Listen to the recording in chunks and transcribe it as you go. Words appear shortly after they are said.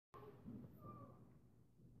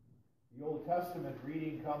The Old Testament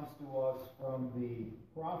reading comes to us from the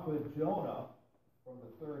prophet Jonah, from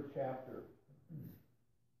the 3rd chapter.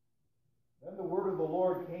 Then the word of the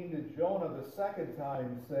Lord came to Jonah the second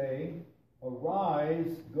time, saying,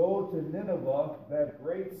 Arise, go to Nineveh, that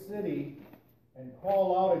great city, and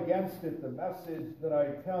call out against it the message that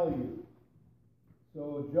I tell you.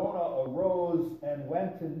 So Jonah arose and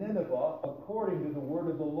went to Nineveh according to the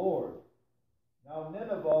word of the Lord. Now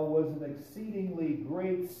Nineveh was an exceedingly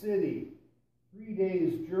great city, 3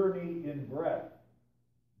 days' journey in breadth.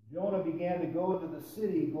 Jonah began to go into the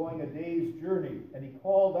city, going a day's journey, and he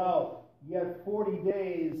called out, Yet 40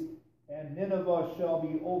 days, and Nineveh shall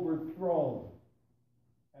be overthrown.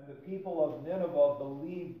 And the people of Nineveh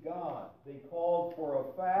believed God. They called for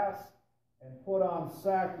a fast and put on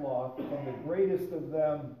sackcloth, from the greatest of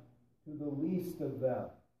them to the least of them.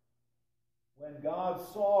 When God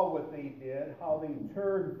saw what they did, how they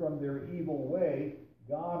turned from their evil way,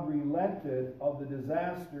 God relented of the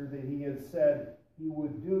disaster that he had said he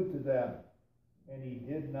would do to them, and he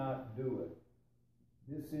did not do it.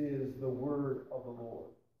 This is the word of the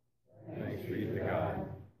Lord. Thanks be to God.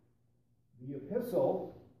 The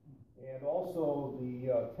epistle, and also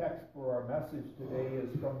the text for our message today,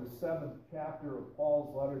 is from the 7th chapter of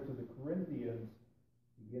Paul's letter to the Corinthians,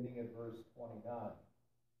 beginning at verse 29.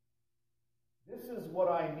 This is what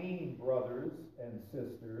I mean, brothers and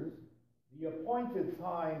sisters. The appointed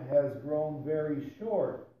time has grown very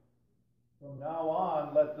short. From now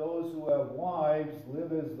on, let those who have wives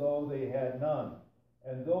live as though they had none,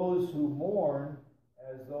 and those who mourn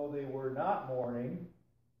as though they were not mourning,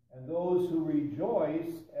 and those who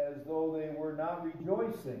rejoice as though they were not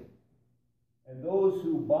rejoicing, and those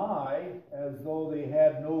who buy as though they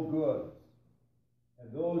had no goods,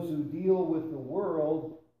 and those who deal with the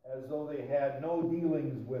world as though they had no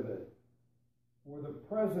dealings with it. For the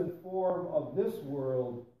present form of this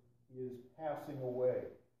world is passing away.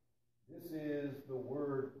 This is the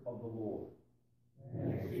word of the Lord.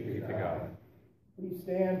 Thanks be to God. Please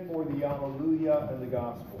stand for the Alleluia and the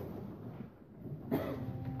Gospel.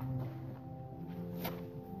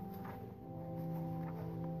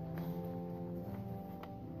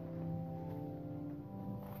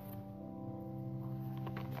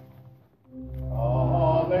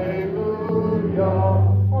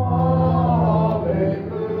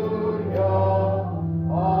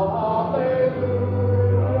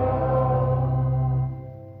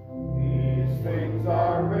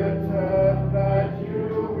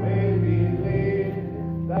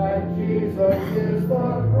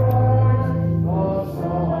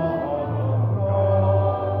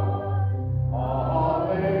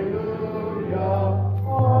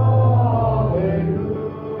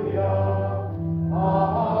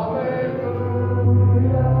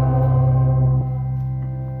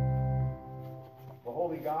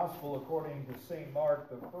 According to St. Mark,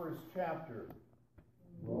 the 1st chapter.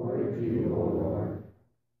 Glory to you, O Lord.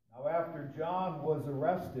 Now after John was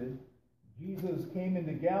arrested, Jesus came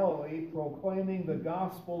into Galilee proclaiming the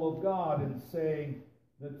gospel of God and saying,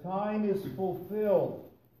 The time is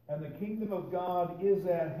fulfilled, and the kingdom of God is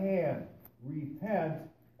at hand. Repent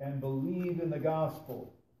and believe in the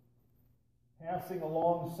gospel. Passing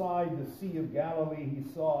alongside the Sea of Galilee, he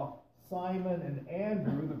saw Simon and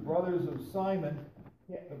Andrew, the brother of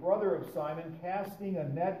Simon, casting a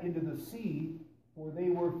net into the sea, for they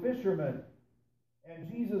were fishermen.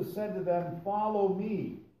 And Jesus said to them, Follow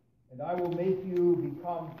me, and I will make you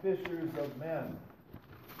become fishers of men.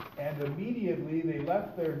 And immediately they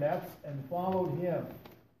left their nets and followed him.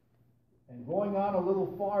 And going on a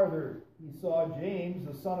little farther, he saw James,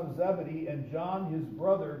 the son of Zebedee, and John, his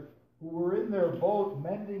brother, who were in their boat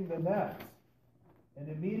mending the nets. And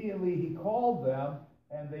immediately he called them,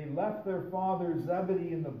 and they left their father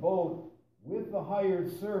Zebedee in the boat with the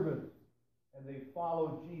hired servants, and they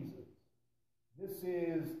followed Jesus. This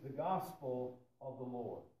is the gospel of the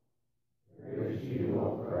Lord. Praise you,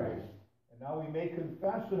 O Christ. And now we make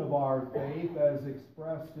confession of our faith as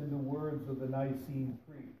expressed in the words of the Nicene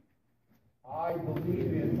Creed. I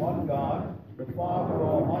believe in one God, the Father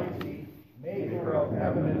Almighty, maker of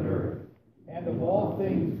heaven and earth, and of all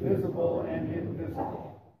things visible and invisible,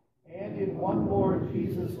 and in one Lord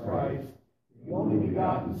Jesus Christ, the only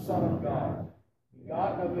begotten Son of God,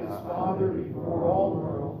 begotten of his Father before all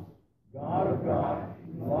worlds, God of God,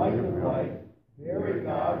 light of light, very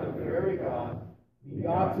God of very God,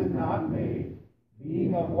 begotten, not made,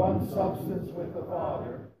 being of one substance with the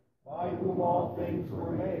Father, by whom all things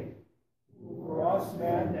were made, who for us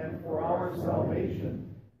men and for our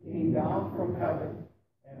salvation came down from heaven,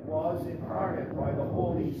 and was incarnate by the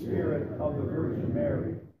Holy Spirit of the Virgin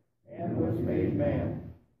Mary, and was made man,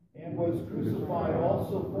 and was crucified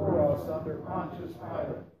also for us under Pontius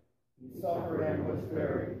Pilate. He suffered and was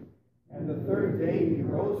buried. And the third day he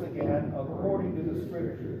rose again according to the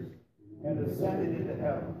Scriptures, and ascended into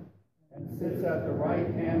heaven, and sits at the right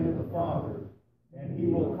hand of the Father. And he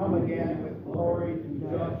will come again with glory to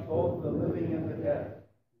judge both the living and the dead,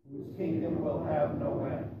 whose kingdom will have no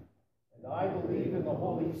end. And I believe in the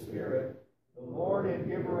Holy Spirit, the Lord and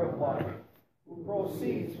giver of life, who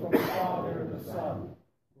proceeds from the Father and the Son,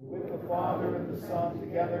 who with the Father and the Son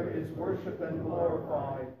together is worshipped and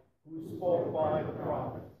glorified, who spoke by the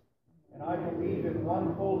prophets. And I believe in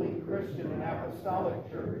one holy Christian and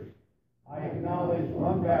apostolic church. I acknowledge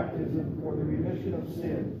one baptism for the remission of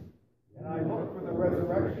sins, and I look for the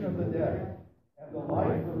resurrection of the dead and the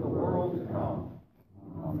life of the world to come.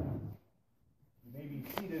 Amen. You may be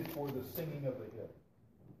seated for the singing of the hymn.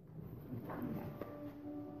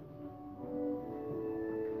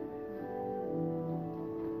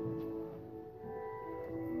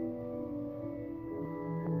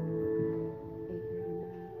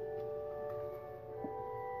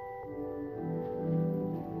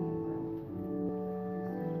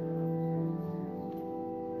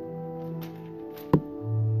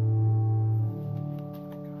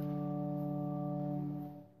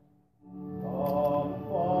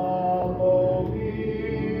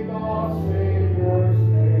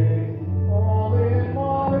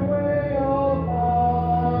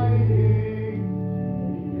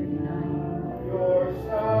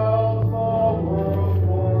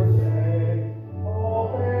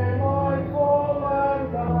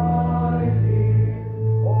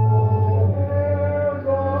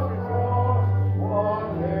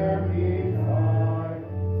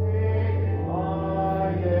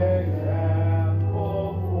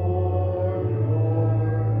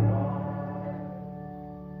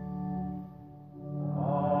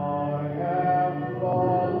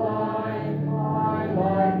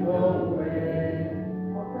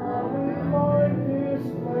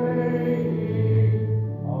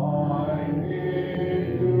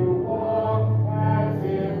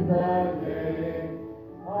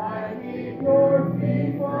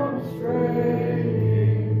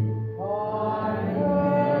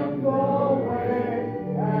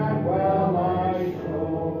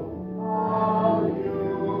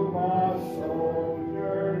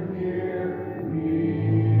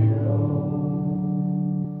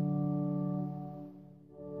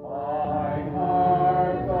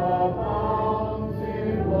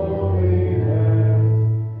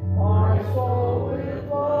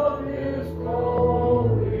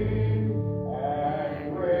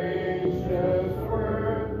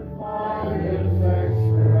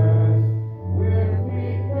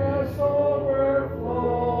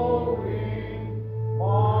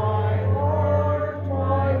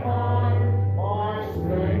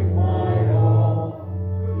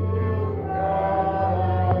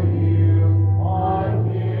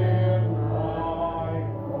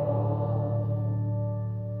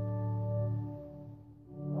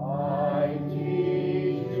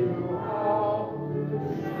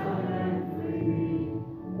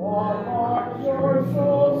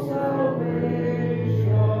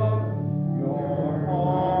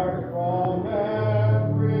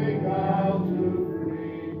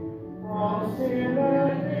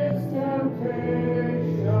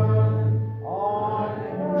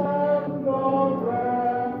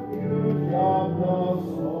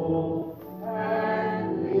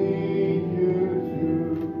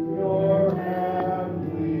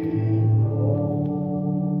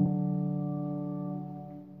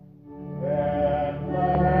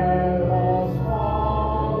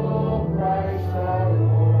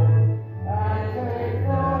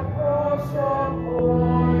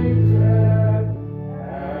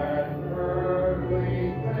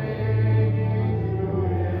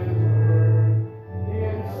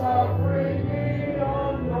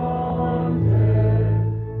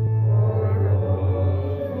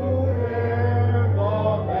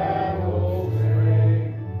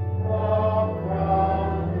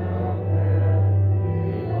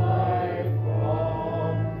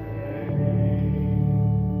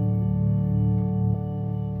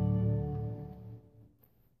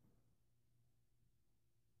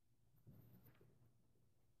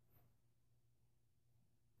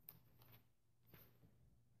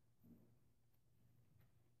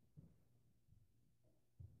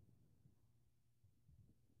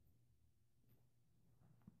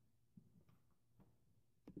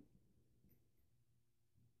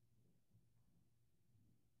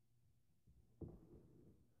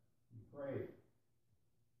 Pray.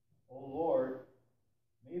 O Lord,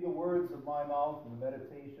 may the words of my mouth and the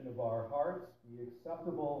meditation of our hearts be be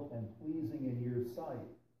acceptable and pleasing in your sight.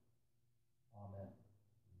 Amen.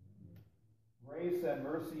 Grace and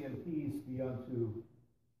mercy and peace be unto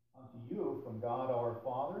you from God our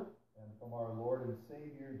Father and from our Lord and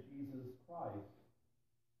Savior Jesus Christ.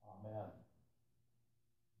 Amen.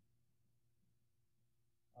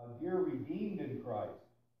 Dear redeemed in Christ,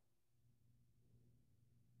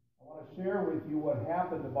 I want to share with you what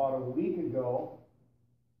happened about a week ago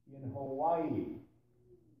in Hawaii.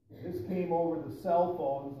 This came over the cell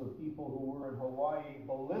phones of people who were in Hawaii.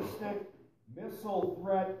 Ballistic missile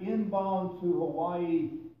threat inbound to Hawaii.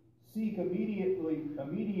 Seek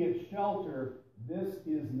immediate shelter. This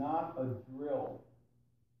is not a drill.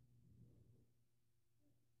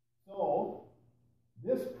 So,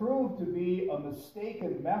 this proved to be a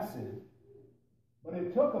mistaken message, but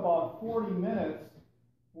it took about 40 minutes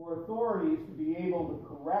for authorities to be able to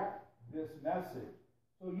correct this message.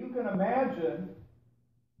 So you can imagine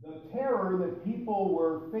the terror that people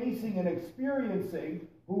were facing and experiencing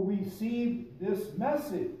who received this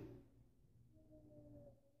message.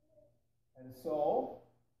 And so,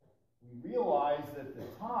 we realize that the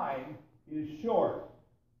time is short.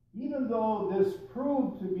 Even though this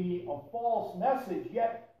proved to be a false message,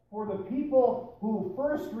 yet for the people who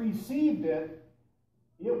first received it,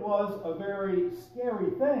 it was a very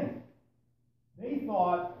scary thing. They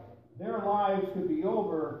thought their lives could be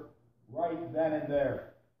over right then and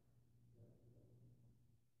there.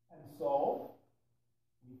 And so,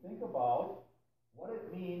 we think about what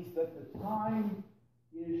it means that the time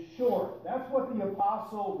is short. That's what the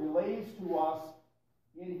apostle relays to us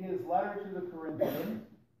in his letter to the Corinthians.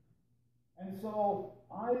 And so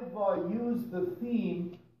I've used the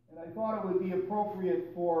theme, and I thought it would be appropriate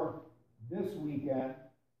for this weekend,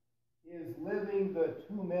 is living the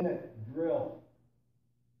 2-minute drill.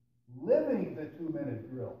 Living the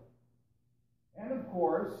 2-minute drill. And of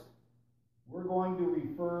course, we're going to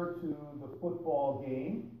refer to the football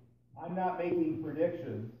game. I'm not making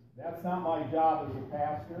predictions. That's not my job as a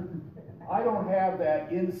pastor. I don't have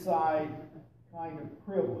that inside kind of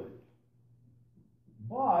privilege.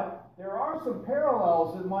 But there are some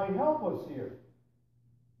parallels that might help us here.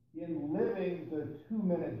 In living the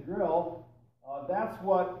 2-minute drill, that's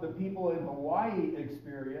what the people in Hawaii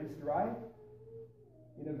experienced, right?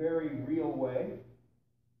 In a very real way.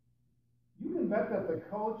 You can bet that the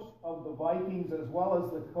coach of the Vikings as well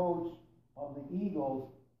as the coach of the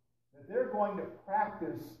Eagles, that they're going to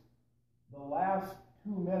practice the last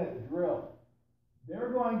 2-minute drill. They're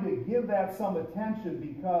going to give that some attention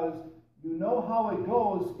because you know how it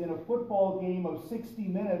goes in a football game of 60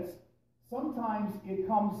 minutes. Sometimes it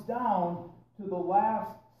comes down to the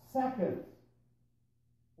last seconds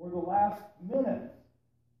or the last minutes.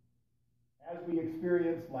 As we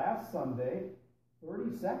experienced last Sunday,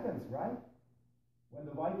 30 seconds, right? When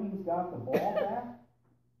the Vikings got the ball back,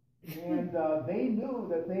 and they knew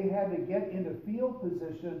that they had to get into field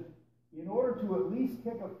position in order to at least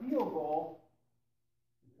kick a field goal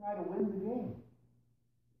to try to win the game.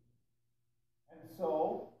 And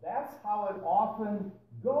so that's how it often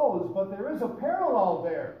goes, but there is a parallel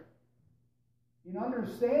there in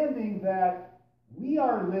understanding that we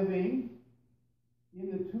are living in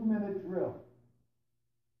the 2-minute drill.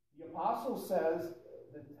 The apostle says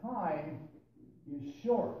the time is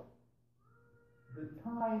short. The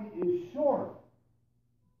time is short.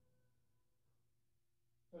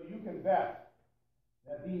 So you can bet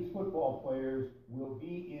that these football players will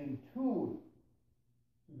be in tune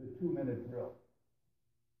to the 2-minute drill.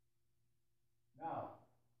 Now,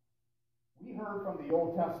 we heard from the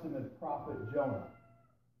Old Testament prophet Jonah.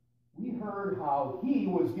 We heard how he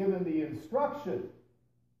was given the instruction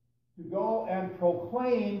to go and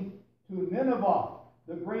proclaim to Nineveh,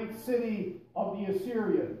 the great city of the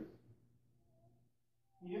Assyrians.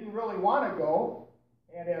 He didn't really want to go,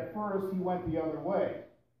 and at first he went the other way.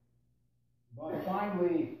 But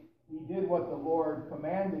finally, he did what the Lord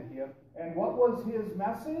commanded him. And what was his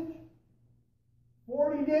message?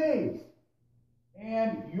 40 days.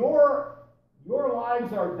 And your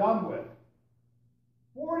lives are done with.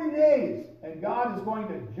 40 days, and God is going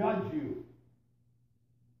to judge you.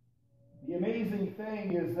 The amazing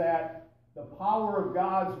thing is that the power of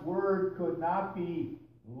God's word could not be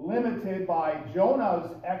limited by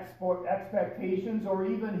Jonah's expectations or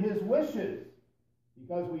even his wishes,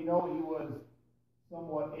 because we know he was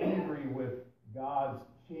somewhat angry with God's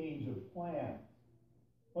change of plans.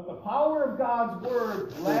 But the power of God's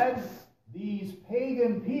word led these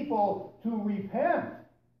pagan people to repent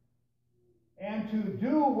and to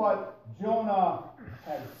do what Jonah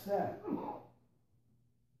had said.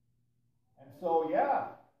 And so,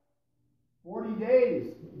 40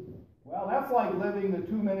 days. Well, that's like living the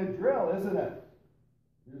 2-minute drill, isn't it?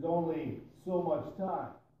 There's only so much time.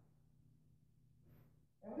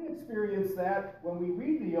 And we experience that when we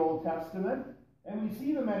read the Old Testament, and we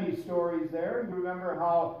see the many stories there. You remember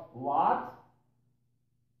how Lot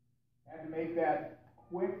had to make that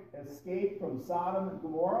quick escape from Sodom and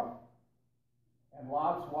Gomorrah? And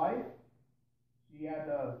Lot's wife, she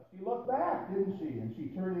looked back, didn't she? And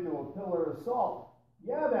she turned into a pillar of salt.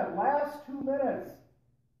 Yeah, that last 2 minutes,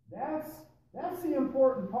 that's the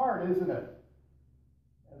important part, isn't it?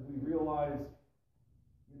 As we realize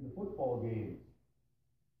in the football games,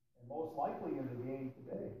 and most likely in the game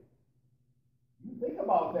today. You think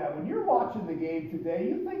about that. When you're watching the game today,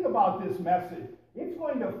 you think about this message. It's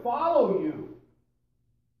going to follow you.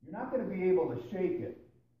 You're not going to be able to shake it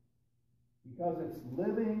because it's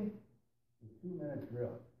living the 2-minute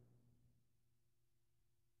drill.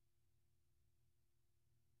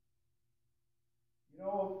 You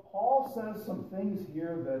know, Paul says some things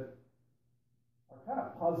here that are kind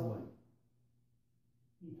of puzzling.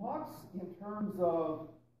 He talks in terms of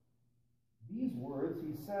these words.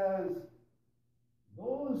 He says,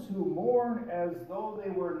 those who mourn as though they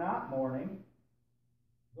were not mourning,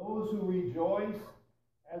 those who rejoice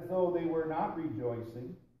as though they were not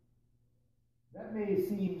rejoicing. That may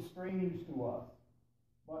seem strange to us,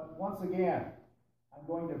 but once again, I'm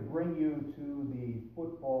going to bring you to the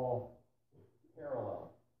football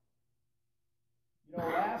parallel. You know,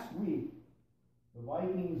 last week, the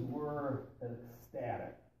Vikings were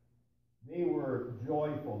ecstatic. They were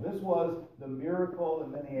joyful. This was the miracle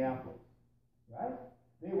in Minneapolis, right?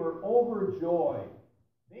 They were overjoyed.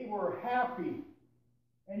 They were happy.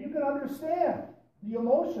 And you can understand the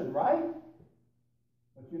emotion, right?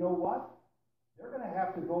 But you know what? They're going to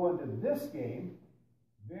have to go into this game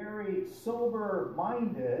very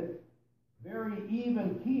sober-minded, very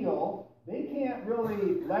even keel. They can't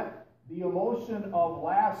really let the emotion of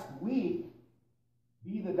last week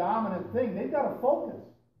be the dominant thing. They've got to focus.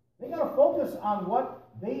 They've got to focus on what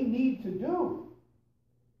they need to do.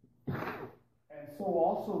 And so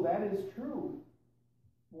also that is true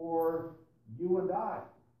for you and I.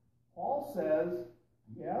 Paul says,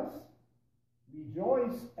 yes,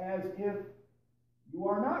 rejoice as if you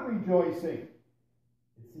are not rejoicing.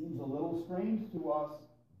 It seems a little strange to us,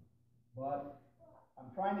 but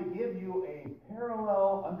I'm trying to give you a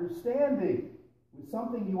parallel understanding with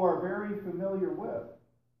something you are very familiar with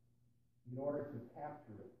in order to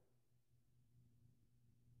capture it.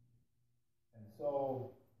 And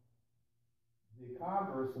so, the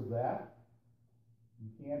converse of that,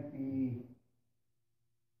 you can't be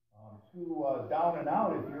too down and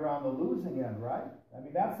out if you're on the losing end, right? I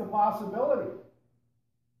mean, that's the possibility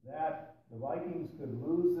that the Vikings could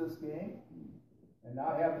lose this game and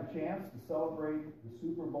not have the chance to celebrate the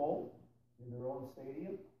Super Bowl in their own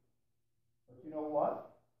stadium. But you know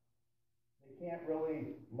what? They can't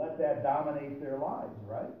really let that dominate their lives,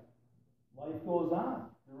 right? Life goes on.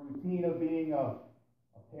 The routine of being a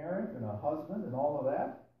parent and a husband and all of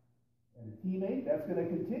that, and a teammate, that's going to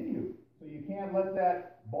continue. So you can't let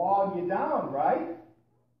that bog you down, right?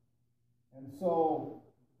 And so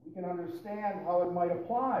we can understand how it might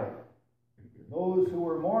apply. Those who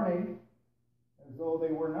were mourning as though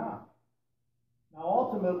they were not. Now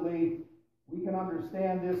ultimately, we can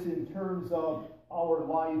understand this in terms of our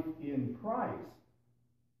life in Christ.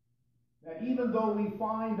 That even though we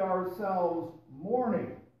find ourselves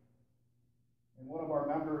mourning, and one of our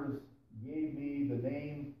members gave me the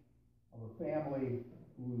name of a family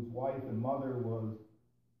whose wife and mother was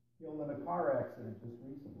killed in a car accident just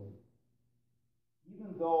recently.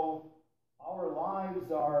 Even though our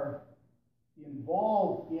lives are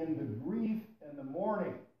involved in the grief and the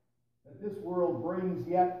mourning that this world brings,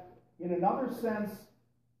 yet in another sense,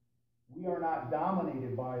 we are not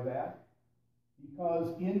dominated by that,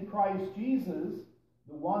 because in Christ Jesus,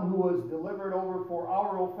 the one who was delivered over for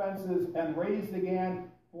our offenses and raised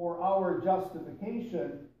again for our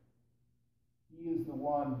justification, he is the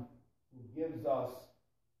one who gives us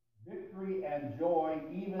victory and joy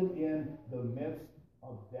even in the midst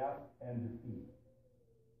of death and defeat.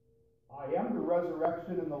 I am the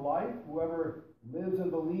resurrection and the life. Whoever lives and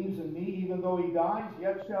believes in me, even though he dies,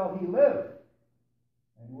 yet shall he live.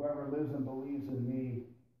 And whoever lives and believes in me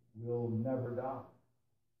will never die.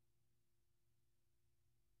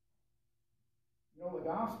 You know, the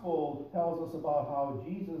gospel tells us about how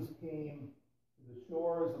Jesus came to the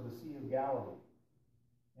shores of the Sea of Galilee,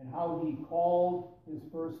 and how he called his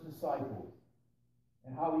first disciples,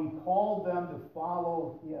 and how he called them to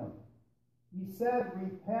follow him. He said,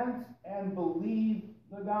 repent and believe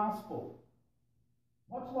the gospel.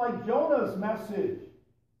 Much like Jonah's message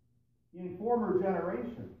in former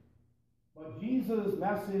generations. But Jesus'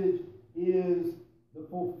 message is the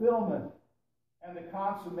fulfillment and the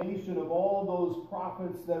consummation of all those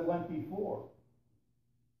prophets that went before.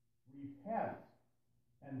 Repent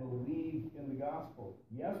and believe in the gospel.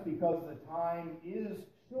 Yes, because the time is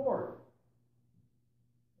short.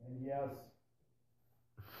 And yes,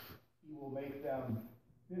 he will make them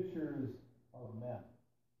fishers of men.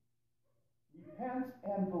 Repent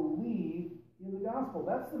and believe in the gospel.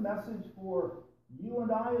 That's the message for you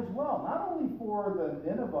and I as well. Not only for the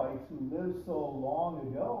Ninevites who lived so long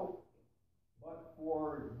ago, but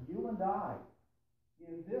for you and I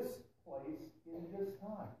in this place, in this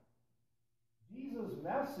time. Jesus'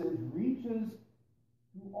 message reaches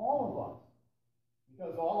to all of us,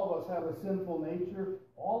 because all of us have a sinful nature.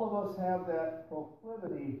 All of us have that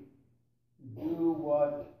proclivity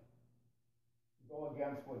to go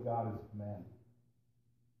against what God has commanded.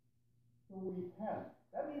 So repent.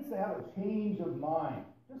 That means to have a change of mind.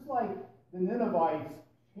 Just like the Ninevites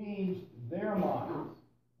changed their minds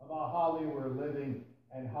about how they were living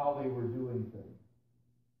and how they were doing things.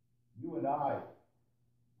 You and I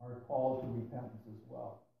are called to repentance as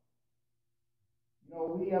well. You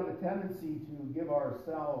know, we have a tendency to give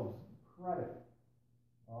ourselves credit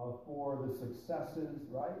for the successes,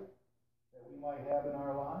 right, that we might have in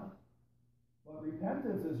our lives. But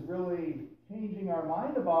repentance is really changing our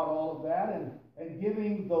mind about all of that and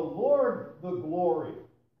giving the Lord the glory,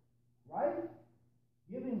 right?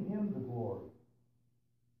 Giving him the glory.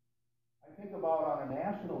 I think about on a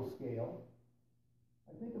national scale,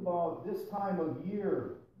 I think about this time of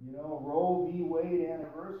year, you know, Roe v. Wade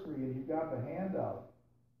anniversary, and you've got the handout.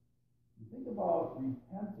 You think about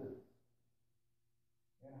repentance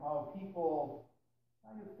and how people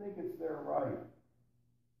kind of think it's their right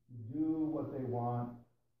to do what they want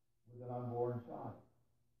with an unborn child.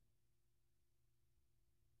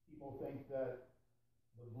 People think that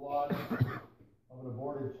the blood of an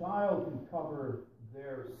aborted child can cover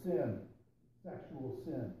their sin, sexual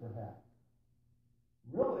sin, perhaps.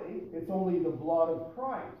 Really, it's only the blood of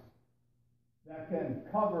Christ that can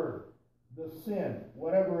cover the sin,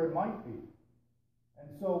 whatever it might be. And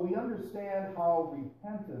so we understand how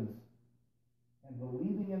repentance and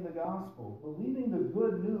believing in the gospel, believing the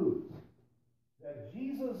good news that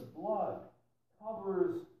Jesus' blood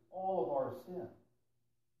covers all of our sin.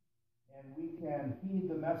 And we can heed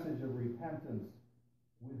the message of repentance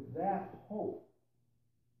with that hope,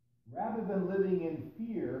 rather than living in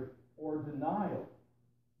fear or denial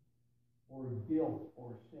or guilt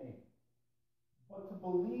or shame. But to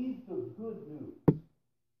believe the good news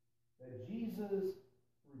that Jesus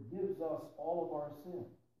forgives us all of our sins.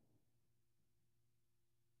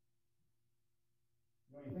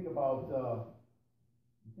 You know, you think about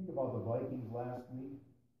the Vikings last week.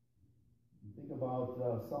 You think about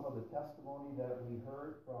some of the testimony that we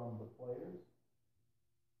heard from the players.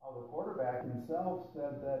 How the quarterback himself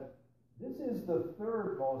said that this is the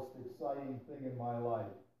third most exciting thing in my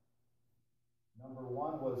life. Number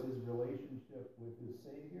one was his relationship with his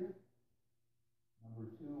Savior. Number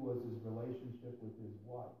two was his relationship with his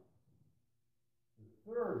wife. The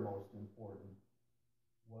third most important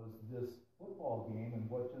was this football game and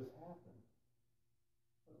what just happened.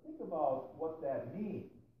 But think about what that means.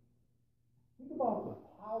 Think about the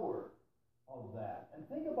power of that. And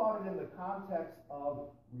think about it in the context of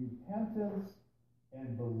repentance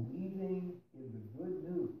and believing in the good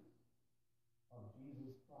news of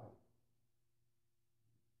Jesus Christ.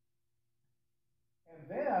 And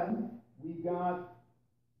then we've got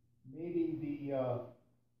maybe the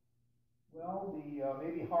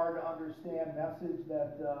maybe hard to understand message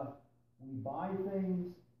that we buy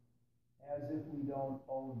things as if we don't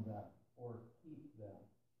own them or keep them.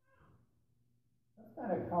 That's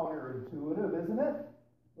kind of counterintuitive, isn't it?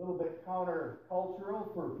 A little bit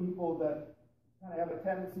countercultural for people that kind of have a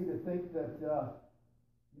tendency to think that the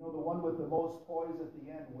one with the most toys at the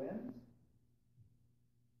end wins.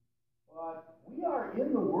 But we are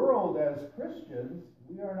in the world as Christians.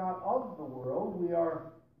 We are not of the world. We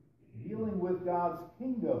are dealing with God's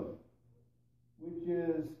kingdom, which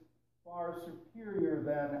is far superior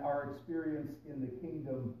than our experience in the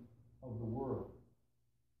kingdom of the world.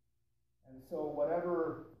 And so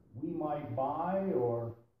whatever we might buy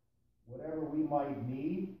or whatever we might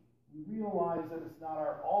need, we realize that it's not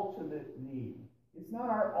our ultimate need. It's not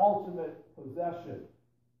our ultimate possession,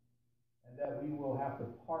 and that we will have to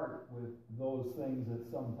part with those things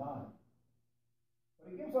at some time.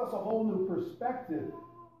 But it gives us a whole new perspective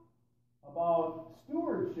about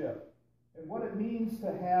stewardship and what it means to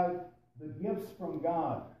have the gifts from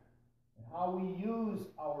God and how we use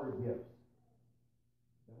our gifts.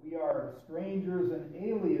 That we are strangers and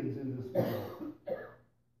aliens in this world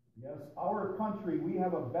Yes, our country, we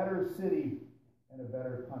have a better city and a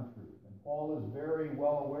better country. And Paul is very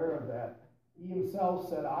well aware of that. He himself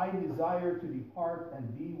said, I desire to depart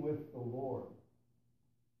and be with the Lord.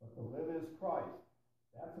 But to live is Christ.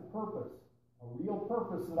 That's a purpose, a real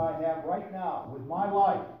purpose that I have right now with my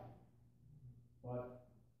life. But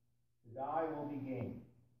to die will be gain.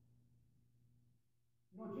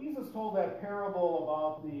 You know, Jesus told that parable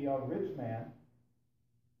about the rich man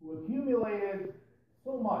who accumulated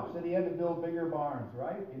so much that he had to build bigger barns,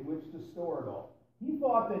 right, in which to store it all. He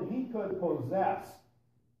thought that he could possess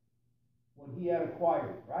what he had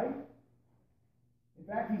acquired, right? In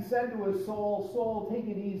fact, he said to his soul, soul, take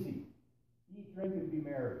it easy. Eat, drink, and be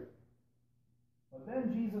merry. But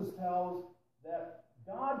then Jesus tells that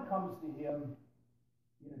God comes to him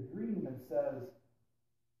in a dream and says,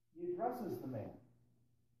 he addresses the man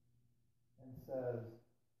and says,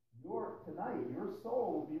 tonight your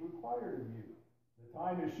soul will be required of you. The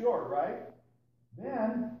time is short, right?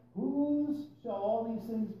 Then, whose shall all these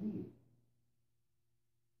things be?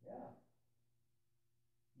 Yeah.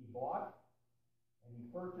 He bought and he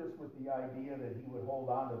purchased with the idea that he would hold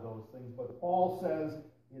on to those things. But Paul says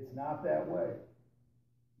it's not that way.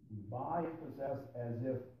 We buy and possess as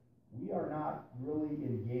if we are not really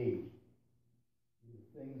engaged in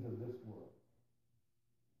the things of this world.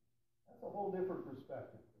 That's a whole different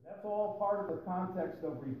perspective. That's all part of the context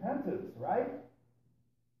of repentance, right?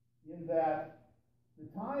 In that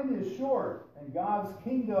the time is short and God's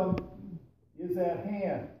kingdom is at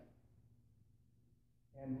hand.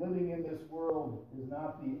 And living in this world is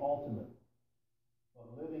not the ultimate.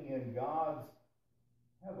 But living in God's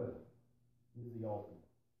heaven is the ultimate.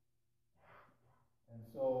 And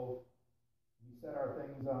so we set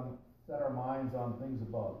our minds on things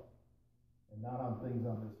above and not on things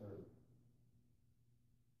on this earth.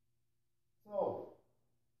 So,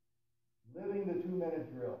 living the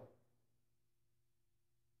 2-minute drill.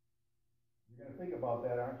 You're going to think about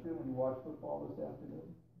that, aren't you, when you watch football this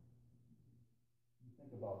afternoon? You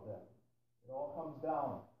think about that. It all comes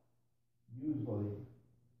down, usually,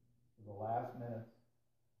 to the last minutes,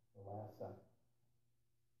 the last second.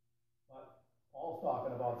 But Paul's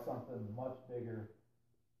talking about something much bigger,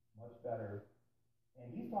 much better.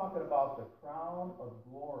 And he's talking about the crown of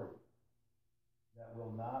glory that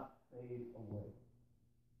will not fade away.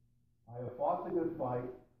 I have fought the good fight.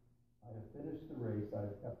 I have finished the race. I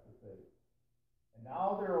have kept the faith. And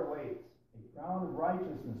now there awaits a crown of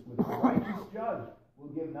righteousness which the righteous judge will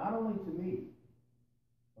give not only to me,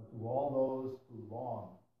 but to all those who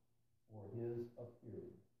long for his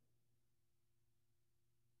appearing.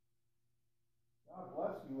 God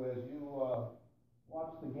bless you as you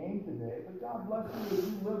watch the game today, but God bless you as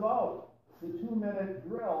you live out the 2-minute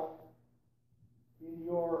drill in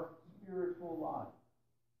your spiritual life.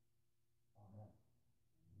 Amen.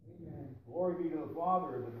 Amen. Glory be to the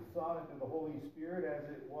Father, to the Son, and to the Holy Spirit, as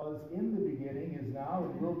it was in the beginning, is now,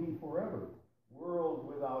 and will be forever, world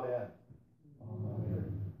without end.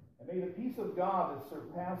 Amen. And may the peace of God that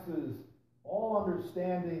surpasses all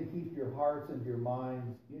understanding keep your hearts and your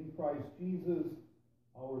minds in Christ Jesus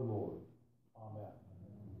our Lord. Amen.